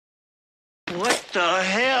the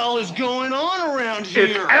hell is going on around here?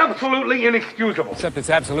 It's absolutely inexcusable. Except it's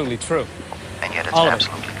absolutely true. And yet it's All of it.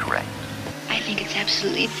 absolutely correct. I think it's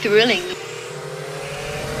absolutely thrilling.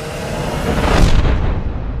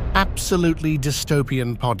 Absolutely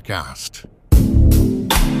Dystopian Podcast.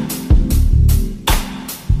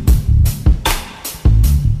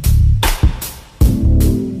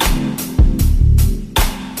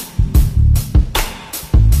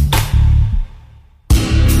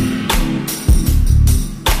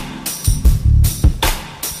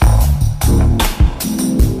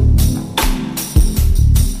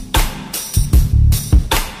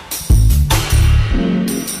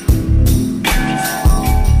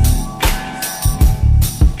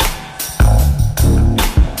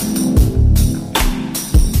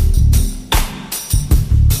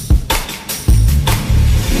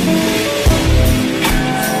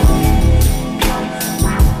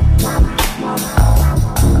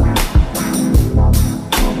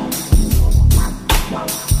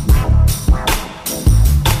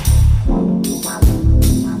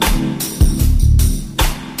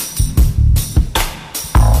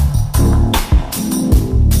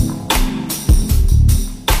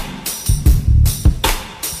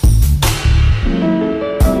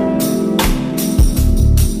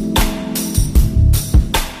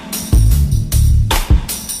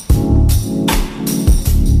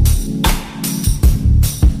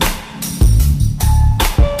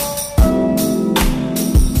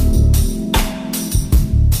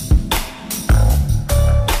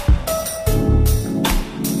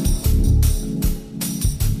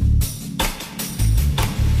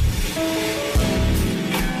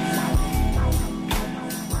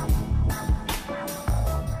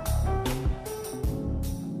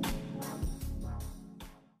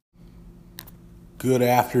 Good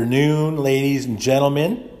afternoon, ladies and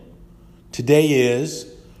gentlemen. Today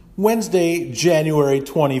is Wednesday, January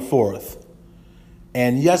 24th.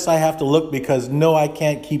 And yes, I have to look because no, I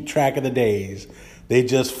can't keep track of the days. They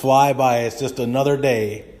just fly by. It's just another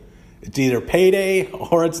day. It's either payday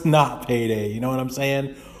or it's not payday. You know what I'm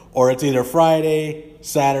saying? Or it's either Friday,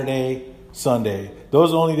 Saturday, Sunday. Those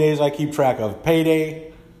are the only days I keep track of.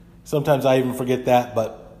 Payday, sometimes I even forget that,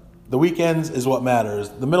 but the weekends is what matters.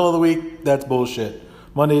 The middle of the week, that's bullshit.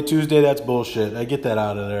 Monday, Tuesday, that's bullshit. I get that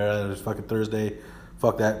out of there. There's fucking Thursday.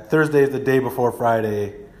 Fuck that. Thursday is the day before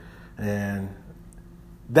Friday. And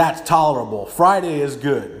that's tolerable. Friday is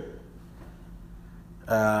good.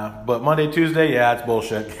 But Monday, Tuesday, yeah, it's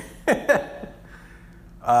bullshit.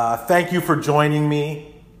 Thank you for joining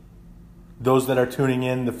me. Those that are tuning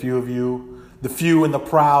in, the few of you. The few and the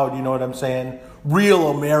proud, you know what I'm saying? Real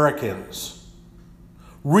Americans.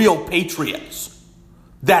 Real patriots.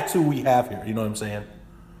 That's who we have here. You know what I'm saying?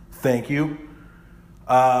 Thank you.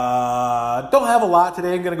 Don't have a lot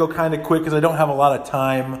today. I'm going to go kind of quick because I don't have a lot of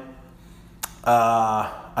time.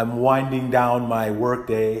 I'm winding down my work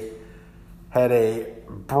day. Had a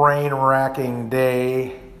brain-racking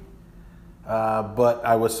day. But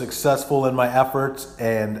I was successful in my efforts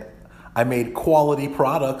and I made quality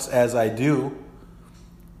products as I do.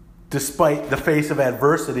 Despite the face of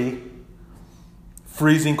adversity.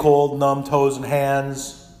 Freezing cold, numb toes and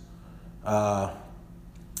hands. But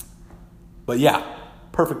yeah,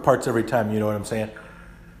 perfect parts every time, you know what I'm saying?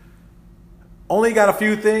 Only got a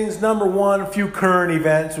few things. Number one, a few current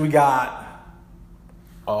events. We got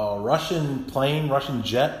a Russian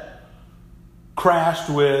jet crashed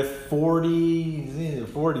with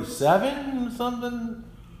 47 something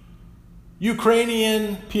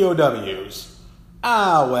Ukrainian POWs.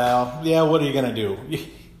 Ah, well, yeah, what are you going to do?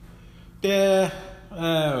 Yeah.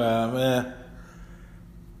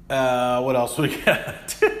 What else we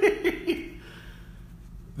got?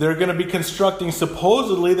 They're going to be constructing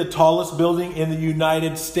supposedly the tallest building in the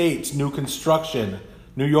United States. New construction.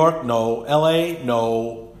 New York, no. LA,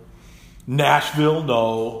 no. Nashville,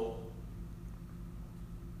 no.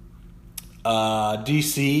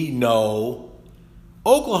 DC, no.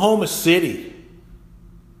 Oklahoma City.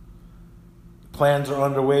 Plans are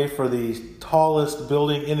underway for the tallest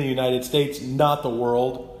building in the United States, not the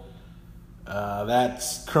world.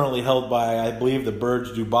 That's currently held by, I believe, the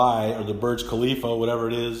Burj Dubai or the Burj Khalifa, whatever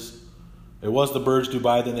it is. It was the Burj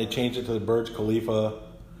Dubai, then they changed it to the Burj Khalifa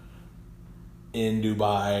in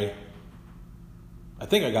Dubai. I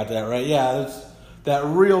think I got that right. Yeah, that's that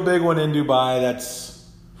real big one in Dubai. That's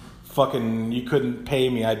fucking, you couldn't pay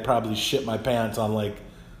me. I'd probably shit my pants on like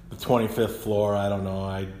the 25th floor. I don't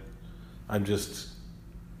know. I'm just,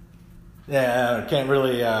 yeah, I can't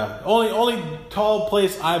really, only tall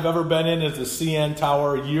place I've ever been in is the CN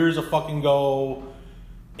Tower years of fucking ago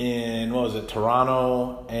in,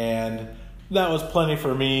 Toronto, and that was plenty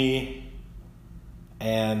for me.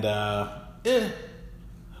 And,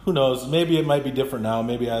 who knows? Maybe it might be different now.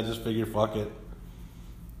 Maybe I just figure, fuck it.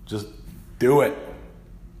 Just do it.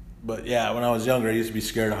 But yeah, when I was younger, I used to be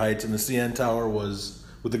scared of heights. And the CN Tower was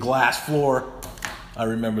with the glass floor. I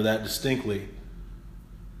remember that distinctly.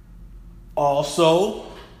 Also,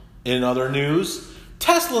 in other news,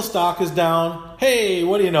 Tesla stock is down. Hey,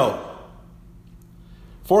 what do you know?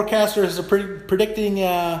 Forecasters are predicting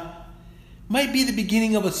might be the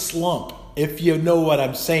beginning of a slump, if you know what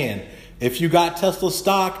I'm saying. If you got Tesla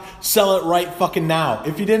stock, sell it right fucking now.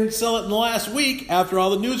 If you didn't sell it in the last week, after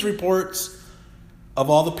all the news reports of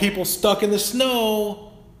all the people stuck in the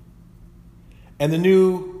snow and the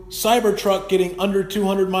new Cybertruck getting under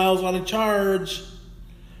 200 miles on a charge,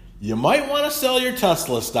 you might want to sell your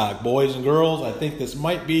Tesla stock, boys and girls. I think this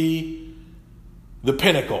might be the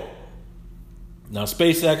pinnacle. Now,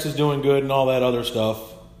 SpaceX is doing good and all that other stuff,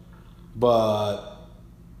 but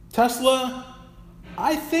Tesla,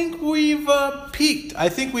 I think we've peaked. I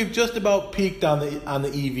think we've just about peaked on the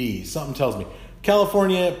EVs. Something tells me.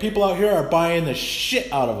 California, people out here are buying the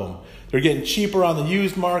shit out of them. They're getting cheaper on the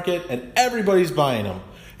used market, and everybody's buying them.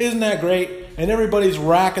 Isn't that great? And everybody's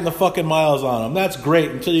racking the fucking miles on them. That's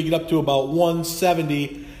great until you get up to about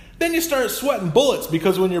 170. Then you start sweating bullets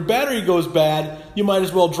because when your battery goes bad, you might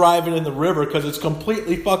as well drive it in the river because it's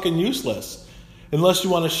completely fucking useless. Unless you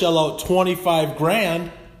want to shell out 25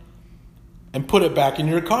 grand and put it back in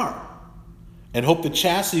your car and hope the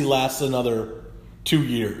chassis lasts another 2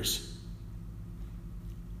 years.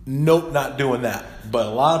 Nope, not doing that. But a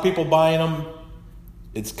lot of people buying them.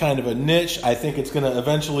 It's kind of a niche. I think it's going to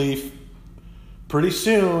eventually, pretty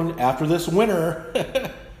soon, after this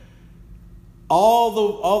winter,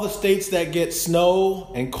 all the states that get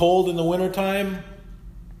snow and cold in the wintertime,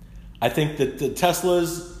 I think that the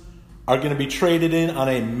Teslas are going to be traded in on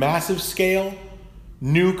a massive scale.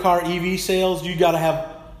 New car EV sales, you got to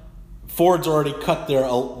have, Ford's already cut their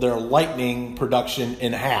Lightning production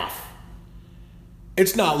in half.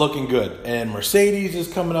 It's not looking good. And Mercedes is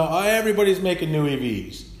coming out. Everybody's making new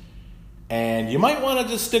EVs. And you might want to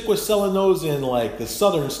just stick with selling those in like the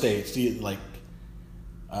southern states, like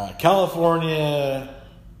California,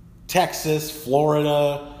 Texas,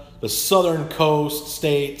 Florida, the southern coast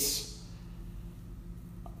states.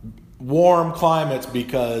 Warm climates,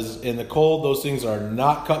 because in the cold, those things are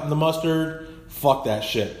not cutting the mustard. Fuck that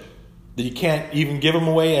shit. You can't even give them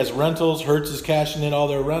away as rentals. Hertz is cashing in all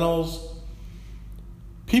their rentals.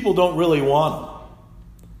 People don't really want them.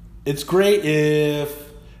 It's great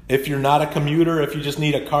if you're not a commuter, if you just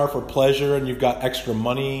need a car for pleasure and you've got extra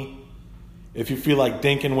money, if you feel like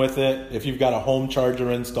dinking with it, if you've got a home charger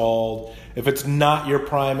installed, if it's not your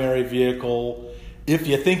primary vehicle, if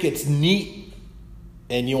you think it's neat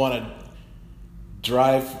and you want to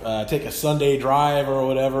drive, take a Sunday drive or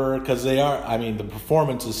whatever, because they are, I mean, the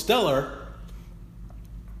performance is stellar,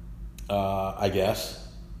 I guess.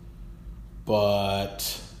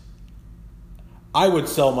 But I would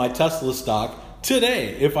sell my Tesla stock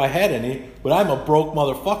today if I had any, but I'm a broke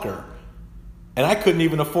motherfucker. And I couldn't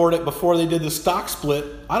even afford it before they did the stock split.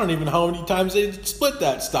 I don't even know how many times they split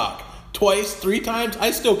that stock. Twice, 3 times,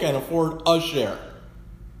 I still can't afford a share.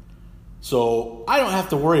 So I don't have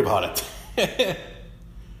to worry about it.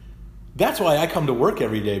 That's why I come to work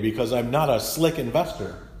every day, because I'm not a slick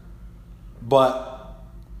investor. But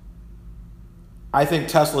I think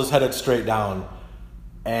Tesla's headed straight down.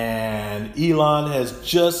 And Elon has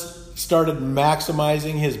just started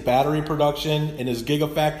maximizing his battery production in his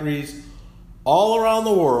gigafactories all around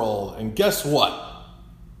the world. And guess what?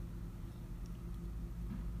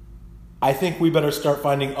 I think we better start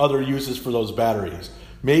finding other uses for those batteries.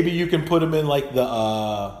 Maybe you can put them in like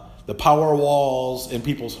the power walls in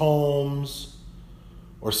people's homes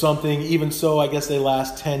or something. Even so, I guess they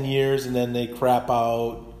last 10 years and then they crap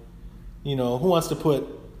out. You know, who wants to put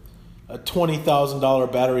a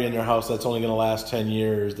 $20,000 battery in their house that's only going to last 10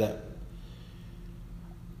 years? That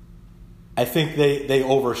I think they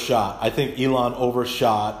overshot. I think Elon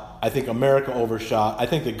overshot. I think America overshot. I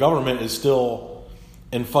think the government is still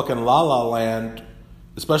in fucking la-la land,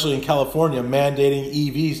 especially in California, mandating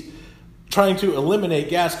EVs, trying to eliminate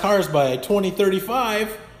gas cars by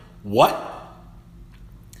 2035. What?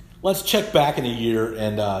 Let's check back in a year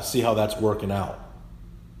and see how that's working out.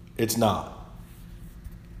 It's not.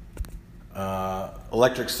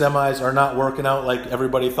 Electric semis are not working out like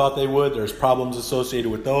everybody thought they would. There's problems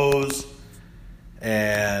associated with those.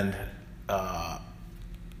 And,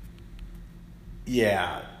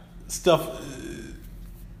 stuff.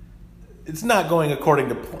 It's not going according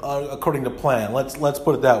to plan. Let's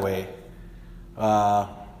put it that way.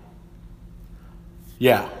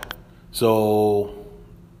 So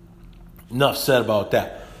enough said about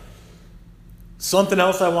that. Something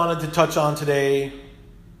else I wanted to touch on today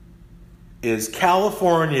is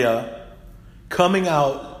California coming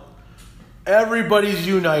out. Everybody's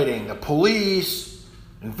uniting. The police,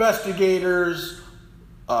 investigators,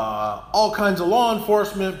 all kinds of law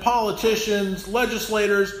enforcement, politicians,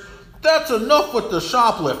 legislators. That's enough with the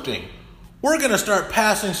shoplifting. We're going to start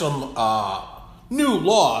passing some new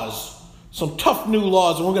laws, some tough new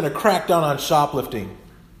laws, and we're going to crack down on shoplifting.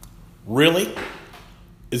 Really?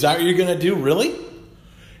 Is that what you're going to do? Really?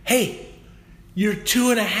 Hey, you're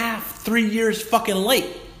 2.5, 3 years fucking late.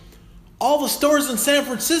 All the stores in San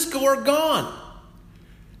Francisco are gone.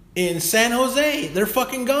 In San Jose, they're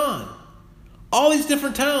fucking gone. All these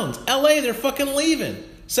different towns. LA, they're fucking leaving.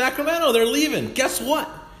 Sacramento, they're leaving. Guess what?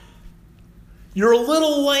 You're a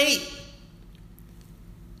little late.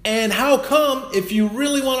 And how come, if you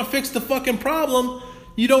really want to fix the fucking problem,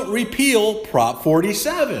 you don't repeal Prop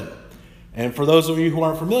 47? And for those of you who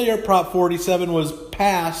aren't familiar, Prop 47 was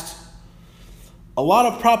passed. A lot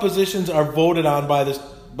of propositions are voted on by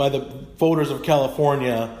the voters of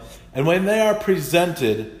California. And when they are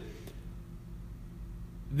presented,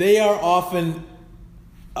 they are often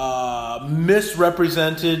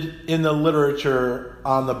misrepresented in the literature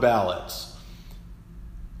on the ballots.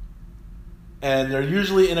 And they're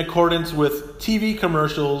usually in accordance with TV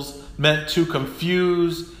commercials meant to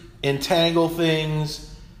confuse, entangle things.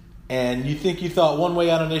 And you think you thought one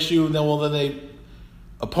way on an issue, and then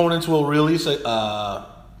opponents will release a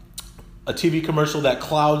TV commercial that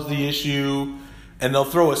clouds the issue, and they'll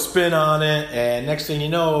throw a spin on it. And next thing you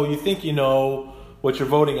know, you think you know what you're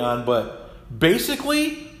voting on. But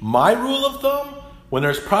basically, my rule of thumb, when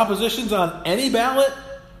there's propositions on any ballot,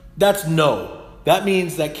 that's no. That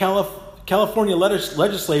means that California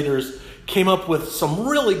legislators came up with some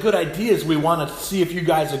really good ideas we want to see if you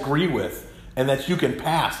guys agree with, and that you can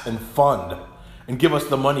pass and fund and give us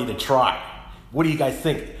the money to try. What do you guys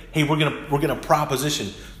think? Hey, we're gonna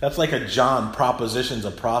proposition. That's like a John propositions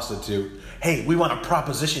a prostitute. Hey, we want to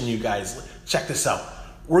proposition you guys. Check this out.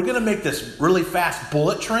 We're gonna make this really fast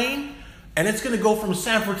bullet train, and it's gonna go from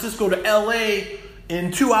San Francisco to LA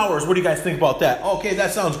in 2 hours. What do you guys think about that? Okay,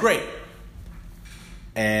 that sounds great.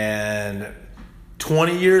 And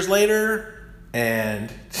 20 years later,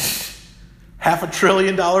 and $500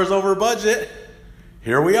 billion over budget,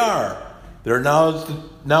 here we are.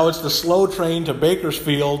 Now it's the slow train to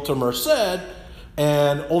Bakersfield to Merced,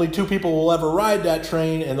 and only 2 people will ever ride that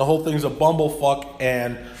train, and the whole thing's a bumblefuck,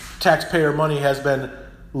 and taxpayer money has been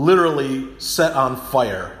literally set on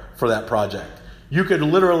fire for that project. You could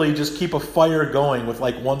literally just keep a fire going with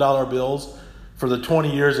like $1 bills for the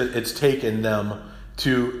 20 years it's taken them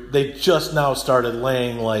to. They just now started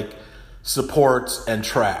laying like supports and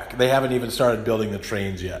track. They haven't even started building the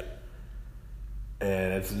trains yet.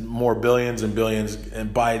 And it's more billions and billions,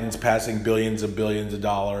 and Biden's passing billions and billions of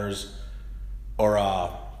dollars. Or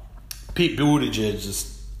Pete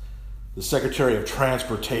Buttigieg, the Secretary of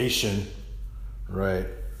Transportation, right?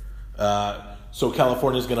 So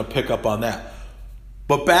California's going to pick up on that.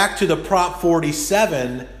 But back to the Prop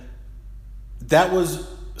 47, that was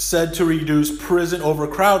said to reduce prison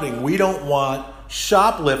overcrowding. We don't want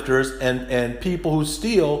shoplifters and people who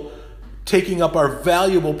steal taking up our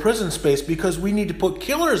valuable prison space, because we need to put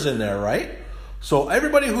killers in there, right? So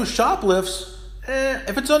everybody who shoplifts,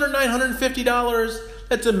 if it's under $950,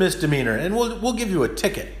 that's a misdemeanor, and we'll give you a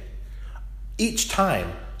ticket each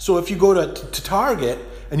time. So if you go to Target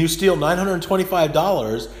and you steal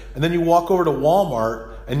 $925, and then you walk over to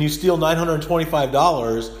Walmart and you steal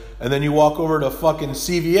 $925, and then you walk over to fucking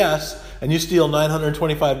CVS and you steal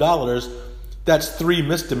 $925, that's 3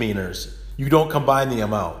 misdemeanors. You don't combine the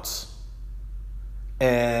amounts.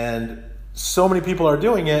 And so many people are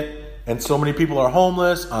doing it, and so many people are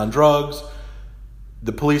homeless, on drugs.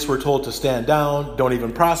 The police were told to stand down, don't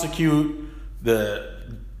even prosecute. The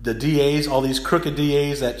DAs, all these crooked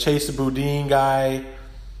DAs, that Chesa Boudin guy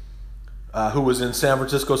who was in San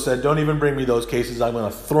Francisco said, don't even bring me those cases. I'm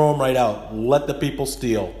going to throw them right out. Let the people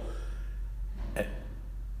steal.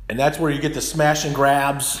 And that's where you get the smash and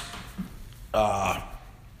grabs at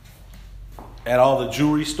all the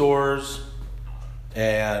jewelry stores.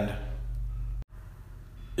 And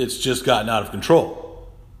it's just gotten out of control.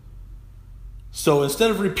 So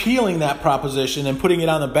instead of repealing that proposition and putting it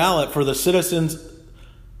on the ballot for the citizens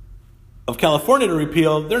of California to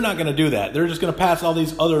repeal, they're not going to do that. They're just going to pass all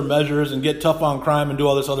these other measures and get tough on crime and do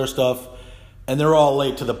all this other stuff. And they're all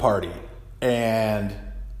late to the party. And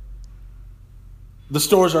the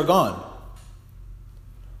stores are gone.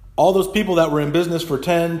 All those people that were in business for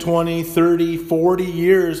 10, 20, 30, 40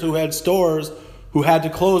 years who had stores who had to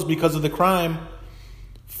close because of the crime,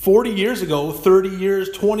 40 years ago, 30 years,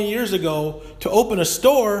 20 years ago to open a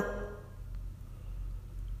store.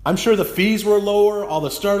 I'm sure the fees were lower, all the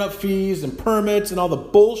startup fees and permits and all the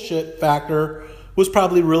bullshit factor was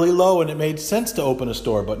probably really low, and it made sense to open a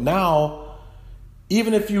store. But now,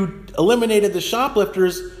 even if you eliminated the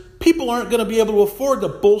shoplifters, people aren't going to be able to afford the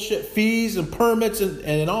bullshit fees and permits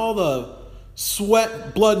and all the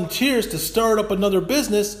sweat, blood, and tears to start up another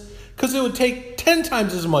business, because it would take 10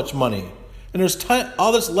 times as much money. And there's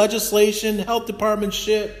all this legislation, health department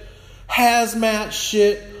shit, hazmat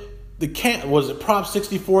shit, Prop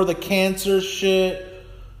 64, the cancer shit.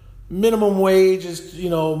 Minimum wage is,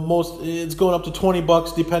 it's going up to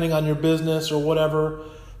 $20 depending on your business or whatever.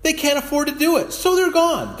 They can't afford to do it, so they're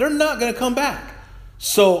gone. They're not going to come back.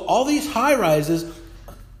 So all these high rises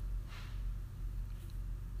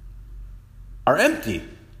are empty.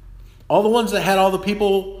 All the ones that had all the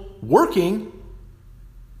people working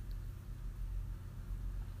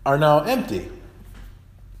are now empty.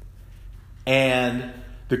 And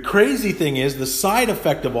the crazy thing is, the side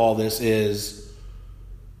effect of all this is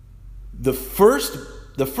the first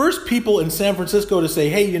people in San Francisco to say,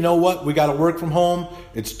 hey, you know what? We got to work from home.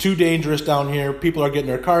 It's too dangerous down here. People are getting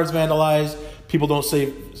their cars vandalized. People don't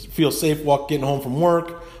feel safe getting home from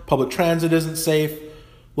work. Public transit isn't safe.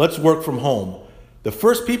 Let's work from home. The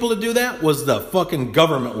first people to do that was the fucking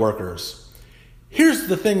government workers. Here's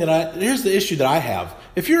the issue that I have.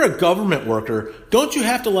 If you're a government worker, don't you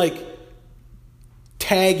have to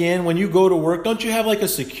tag in when you go to work? Don't you have a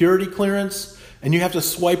security clearance and you have to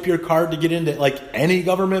swipe your card to get into any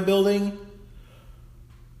government building?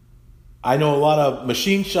 I know a lot of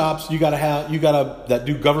machine shops that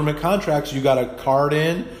do government contracts, you got to card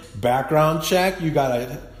in, background check, you got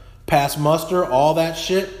to pass muster, all that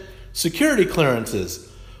shit. Security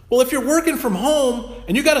clearances. Well, if you're working from home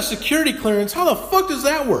and you got a security clearance, how the fuck does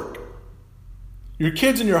that work? Your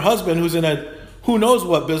kids and your husband, who's in who knows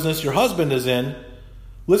what business your husband is in,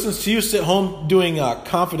 listens to you sit home doing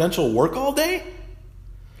confidential work all day?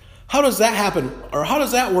 How does that happen? Or how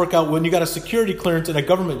does that work out when you got a security clearance in a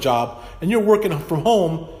government job and you're working from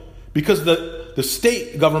home because the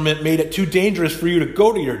state government made it too dangerous for you to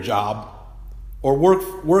go to your job or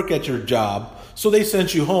work at your job, so they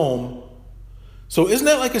sent you home? So isn't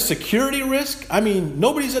that like a security risk? I mean,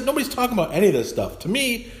 nobody's talking about any of this stuff. To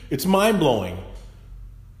me, it's mind-blowing.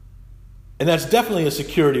 And that's definitely a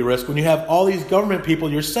security risk when you have all these government people,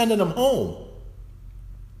 you're sending them home.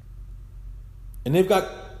 And they've got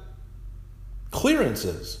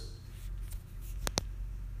clearances.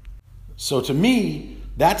 So to me,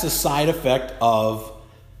 that's a side effect of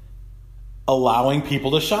allowing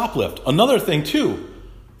people to shoplift. Another thing too,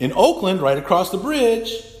 in Oakland, right across the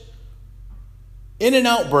bridge,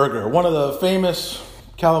 In-N-Out Burger, one of the famous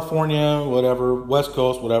California, West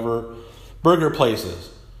Coast, burger places.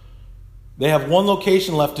 They have one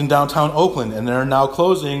location left in downtown Oakland, and they're now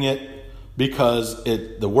closing it because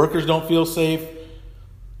the workers don't feel safe,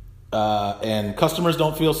 and customers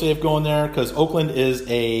don't feel safe going there, because Oakland is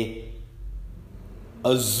a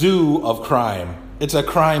zoo of crime. It's a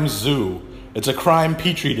crime zoo. It's a crime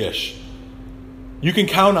petri dish. You can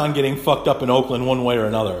count on getting fucked up in Oakland one way or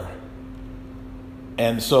another.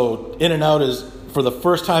 And so In-N-Out is, for the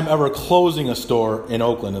first time ever, closing a store in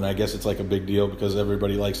Oakland, and I guess it's a big deal because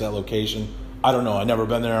everybody likes that location. I don't know. I've never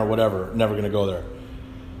been there or whatever. Never going to go there.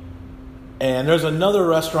 And there's another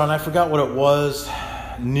restaurant, I forgot what it was,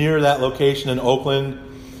 near that location in Oakland.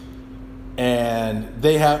 And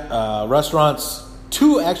they have restaurants,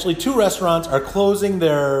 two restaurants are closing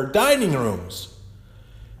their dining rooms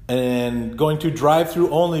and going to drive-through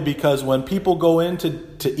only, because when people go in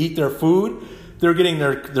to eat their food, they're getting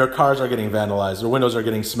their cars are getting vandalized, their windows are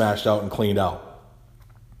getting smashed out and cleaned out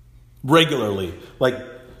regularly. Like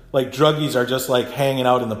druggies are just hanging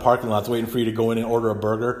out in the parking lots waiting for you to go in and order a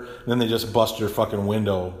burger, and then they just bust your fucking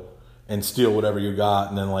window and steal whatever you got,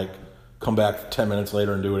 and then come back 10 minutes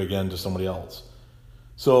later and do it again to somebody else.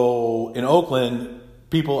 So in Oakland,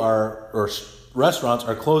 restaurants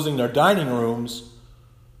are closing their dining rooms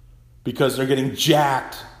because they're getting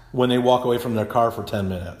jacked when they walk away from their car for 10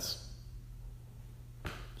 minutes.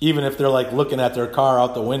 Even if they're looking at their car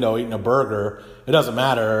out the window eating a burger, it doesn't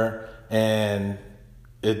matter, and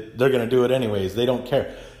they're going to do it anyways. They don't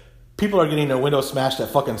care. People are getting their windows smashed at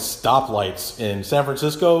fucking stoplights in San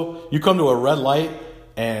Francisco. You come to a red light,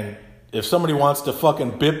 and if somebody wants to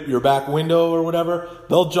fucking bip your back window or whatever,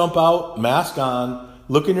 they'll jump out, mask on,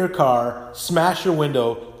 look in your car, smash your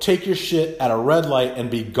window, take your shit at a red light, and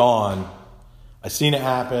be gone. I've seen it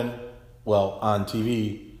happen, on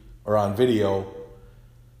TV or on video.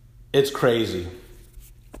 It's crazy.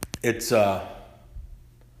 It's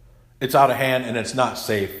it's out of hand and it's not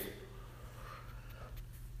safe.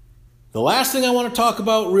 The last thing I want to talk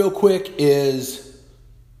about real quick is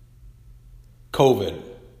COVID.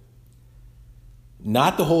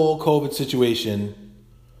 Not the whole COVID situation.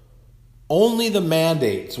 Only the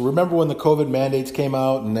mandates. Remember when the COVID mandates came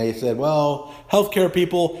out and they said, well, healthcare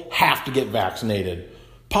people have to get vaccinated.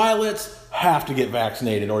 Pilots have to get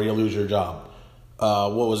vaccinated or you lose your job.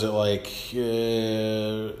 What was it like?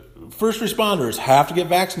 First responders have to get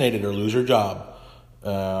vaccinated or lose your job.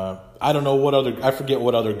 I don't know I forget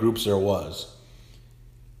what other groups there was.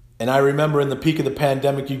 And I remember in the peak of the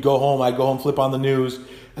pandemic, I'd go home, flip on the news,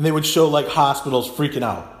 and they would show like hospitals freaking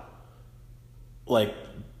out. Like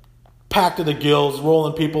packed to the gills,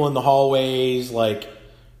 rolling people in the hallways, like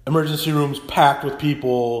emergency rooms packed with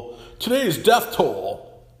people. Today's death toll.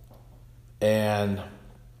 And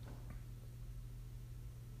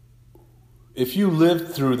if you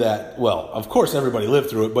lived through that, well, of course everybody lived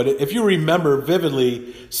through it, but if you remember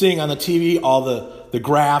vividly seeing on the TV all the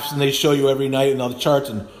graphs and they show you every night and all the charts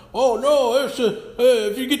and, oh no,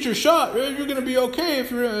 if you get your shot, you're going to be okay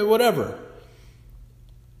if you're whatever.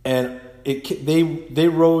 And they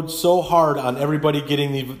rode so hard on everybody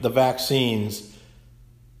getting the vaccines.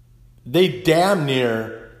 They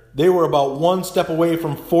were about one step away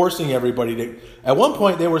from forcing everybody to. At one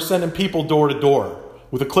point, they were sending people door to door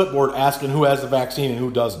with a clipboard asking who has the vaccine and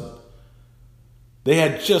who doesn't. They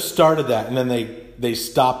had just started that, and then they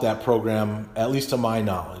stopped that program, at least to my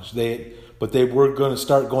knowledge. But they were going to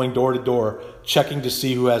start going door to door, checking to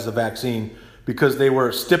see who has the vaccine, because they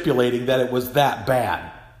were stipulating that it was that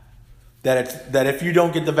bad. That if you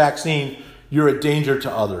don't get the vaccine, you're a danger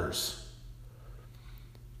to others.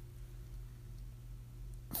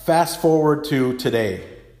 Fast forward to today.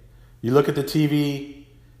 You look at the TV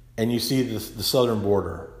and you see the southern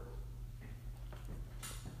border.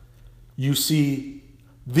 You see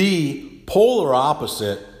the polar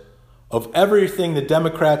opposite of everything the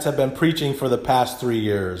Democrats have been preaching for the past 3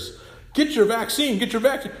 years. Get your vaccine, get your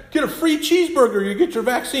vaccine. Get a free cheeseburger, you get your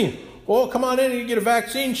vaccine. Well, come on in and you get a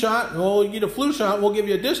vaccine shot. Well, you get a flu shot, we'll give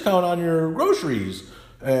you a discount on your groceries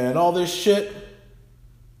and all this shit.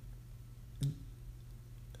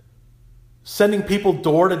 Sending people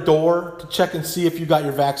door to door to check and see if you got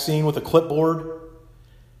your vaccine with a clipboard.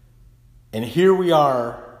 And here we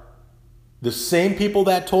are, the same people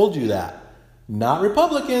that told you that. Not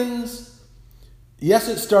Republicans. Yes,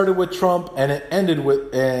 it started with Trump and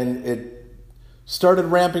it started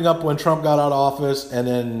ramping up when Trump got out of office, and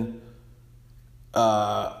then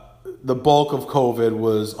the bulk of COVID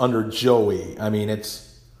was under Joey.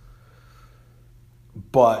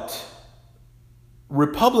 But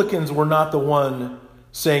Republicans were not the one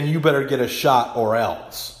saying you better get a shot or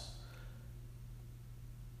else.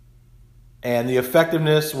 And the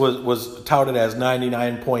effectiveness was touted as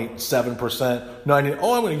 99.7%.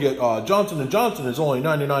 I'm going to get Johnson & Johnson is only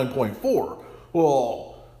 99.4.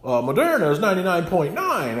 Well, Moderna is 99.9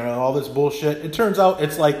 and all this bullshit. It turns out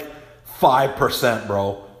it's like 5%,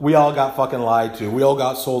 bro. We all got fucking lied to. We all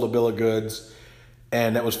got sold a bill of goods,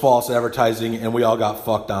 and that was false advertising, and we all got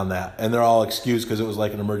fucked on that. And they're all excused because it was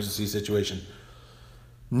like an emergency situation.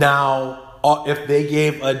 Now, if they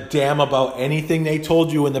gave a damn about anything they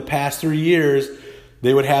told you in the past 3 years,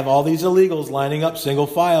 they would have all these illegals lining up single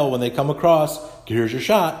file when they come across. Here's your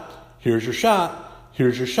shot. Here's your shot.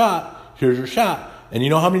 Here's your shot. Here's your shot. And you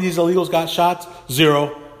know how many of these illegals got shots?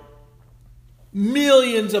 0.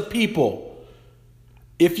 Millions of people.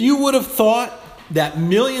 If you would have thought that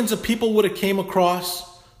millions of people would have came across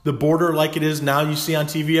the border like it is now, you see on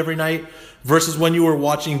TV every night, versus when you were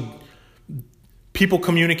watching people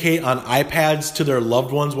communicate on iPads to their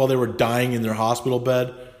loved ones while they were dying in their hospital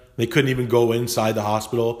bed. They couldn't even go inside the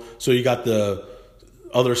hospital. So you got the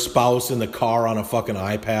other spouse in the car on a fucking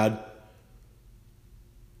iPad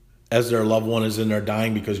as their loved one is in there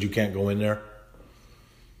dying because you can't go in there.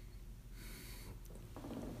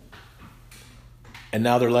 And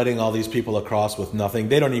now they're letting all these people across with nothing.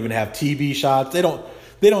 They don't even have TB shots. They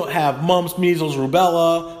don't have mumps, measles,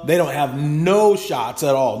 rubella. They don't have no shots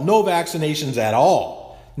at all. No vaccinations at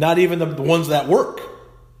all. Not even the ones that work.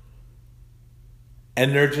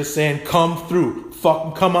 And they're just saying, come through.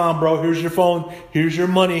 Fucking come on, bro. Here's your phone. Here's your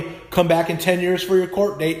money. Come back in 10 years for your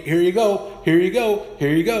court date. Here you go. Here you go.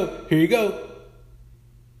 Here you go. Here you go.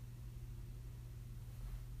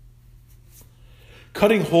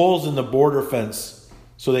 Cutting holes in the border fence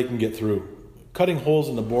so they can get through. Cutting holes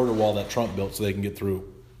in the border wall that Trump built so they can get through.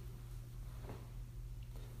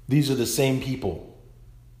 These are the same people.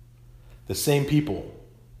 The same people.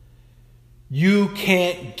 You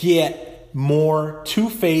can't get more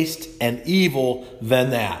two-faced and evil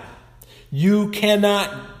than that. You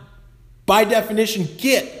cannot by definition,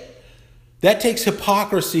 get. That takes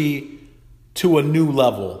hypocrisy to a new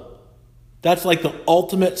level. That's like the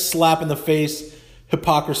ultimate slap in the face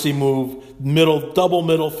hypocrisy move. Double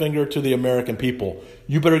middle finger to the American people.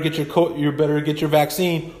 You better get your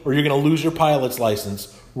vaccine, or you're going to lose your pilot's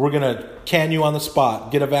license. We're going to can you on the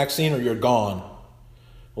spot. Get a vaccine, or you're gone.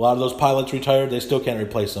 A lot of those pilots retired. They still can't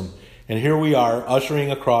replace them. And here we are ushering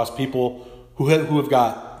across people who have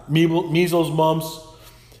got measles, mumps,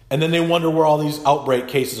 and then they wonder where all these outbreak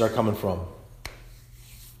cases are coming from.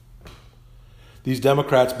 These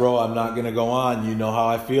Democrats, bro, I'm not going to go on. You know how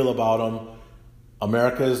I feel about them.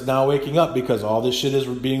 America is now waking up because all this shit is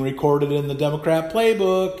being recorded in the Democrat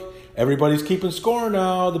playbook. Everybody's keeping score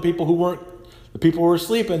now. The people who were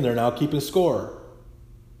sleeping, they're now keeping score.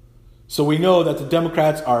 So we know that the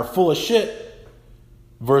Democrats are full of shit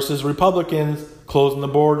versus Republicans closing the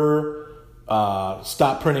border,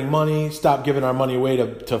 stop printing money, stop giving our money away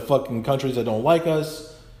to fucking countries that don't like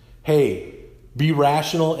us. Hey, be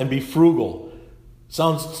rational and be frugal.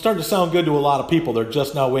 Starting to sound good to a lot of people. They're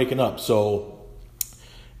just now waking up. So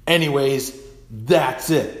anyways, that's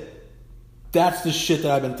it. That's the shit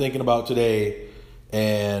that I've been thinking about today.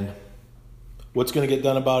 And what's going to get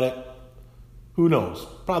done about it? Who knows?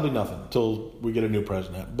 Probably nothing until we get a new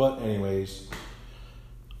president. But anyways,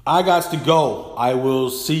 I got to go. I will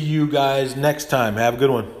see you guys next time. Have a good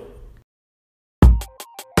one.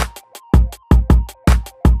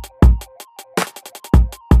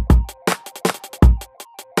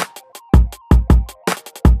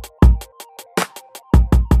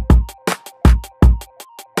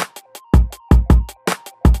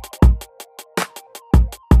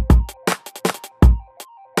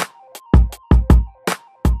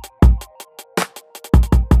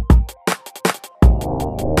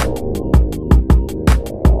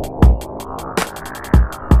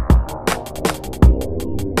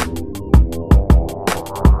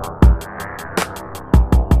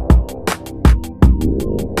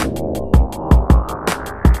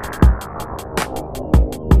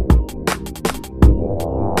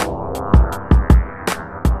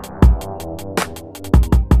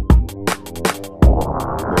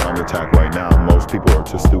 Attack right now. Most people are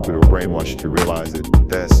too stupid or brainwashed to realize it.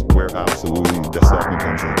 That's where absolutely the suffering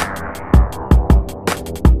comes in.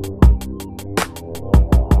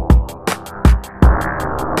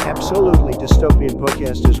 Absolutely Dystopian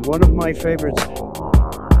Podcast is one of my favorites.